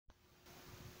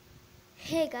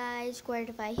Hey guys,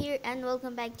 Quarytify here and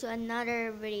welcome back to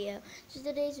another video. So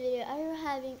today's video, I am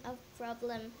having a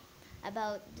problem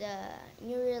about the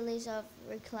new release of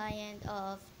client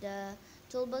of the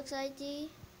TOOLBOX ID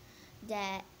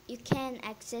that you can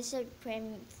access a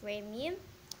premium.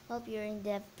 Hope you're in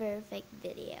the perfect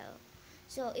video.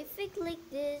 So if we click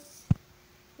this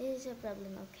is a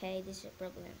problem. Okay, this is a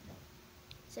problem.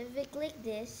 So if we click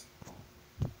this,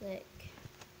 look.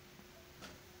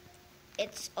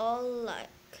 It's all luck.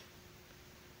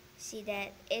 See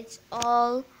that? It's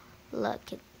all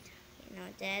luck. You know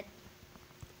that?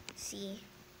 See?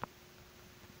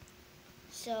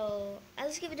 So,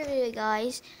 I'll skip the video,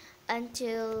 guys,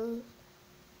 until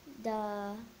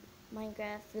the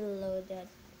Minecraft will load that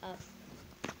up.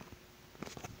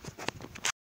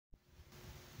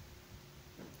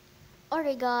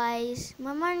 Alright, guys,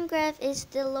 my Minecraft is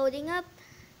still loading up.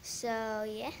 So,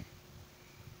 yeah.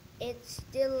 It's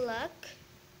still luck.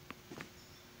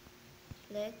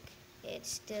 Look, it's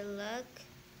still luck.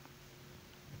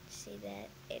 See that?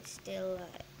 It's still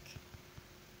luck.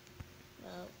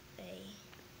 Well,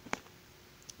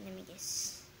 let me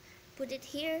just put it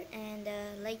here and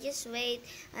just wait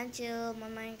until my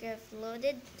Minecraft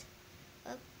loaded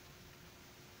up.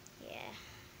 Yeah,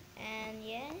 and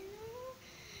yeah.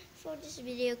 For this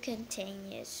video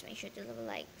continues, make sure to leave a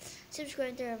like,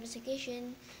 subscribe to our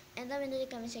notification, and let me know in the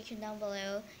comment section down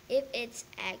below if it's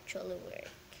actually work.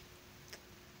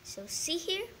 So see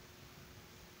here,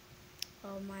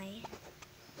 oh my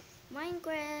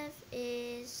Minecraft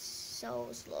is so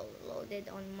slow loaded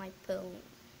on my phone,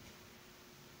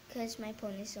 cause my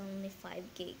phone is only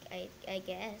 5 gig, I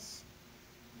guess.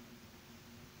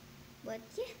 But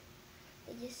yeah,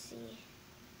 let's just see.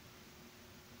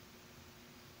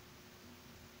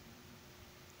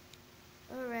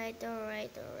 Alright.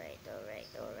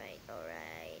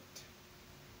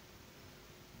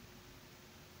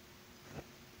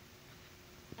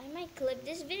 I might clip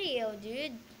this video,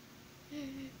 dude.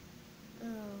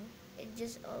 Oh, it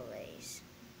just always.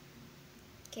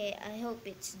 Okay, I hope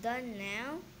it's done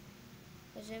now,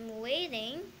 because I'm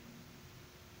waiting.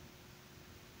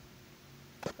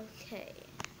 Okay.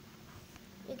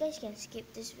 You guys can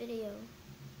skip this video.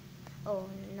 Oh,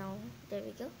 no. There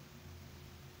we go.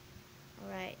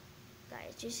 Alright,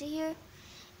 guys, you see here?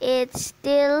 It's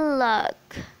still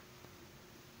luck.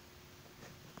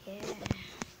 Yeah,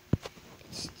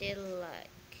 it's still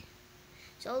luck.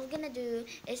 So all we're gonna do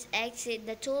is exit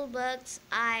the TOOLBOX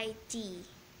IT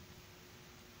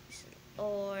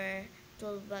or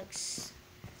TOOLBOX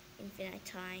infinite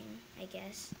time, I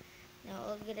guess. Now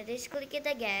all we're gonna do is click it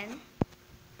again.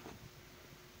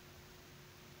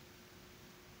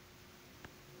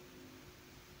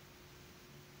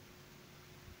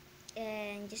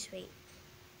 And just wait.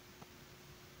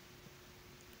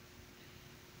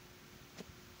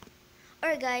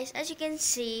 Alright guys, as you can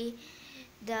see,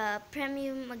 the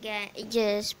premium again, it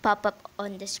just pop up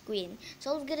on the screen.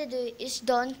 So all we're gonna do is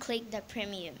don't click the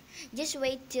premium. Just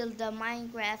wait till the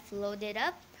Minecraft loaded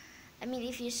up. I mean,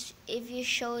 if you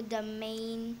show the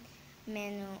main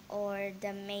menu or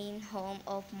the main home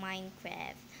of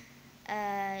Minecraft,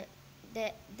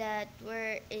 that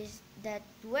where is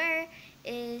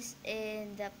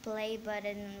in the play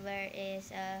button, where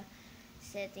is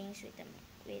settings with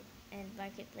and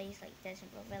marketplace like this and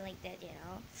profile like that, you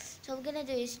know. So what we're gonna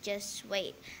do is just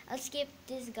wait. I'll skip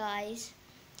this, guys,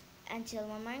 until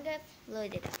my Minecraft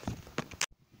loaded up.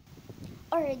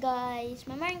 Alright guys,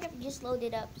 my Minecraft just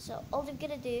loaded up, so all we're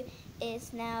gonna do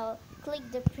is now click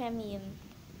the premium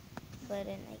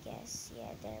button, I guess.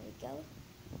 Yeah, there we go.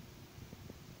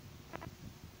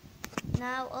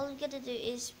 Now all we're gonna do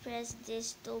is press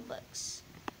this TOOLBOX.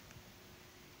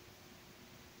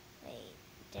 Wait,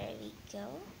 there we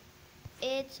go.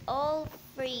 It's all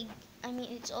free. I mean,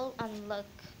 it's all unlocked.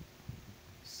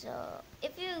 So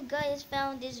if you guys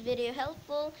found this video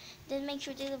helpful, then make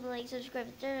sure to leave a like, subscribe,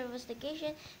 and turn on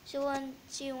notification so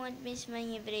you won't miss my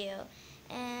new video.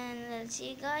 And I'll see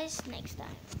you guys next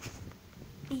time.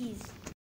 Peace.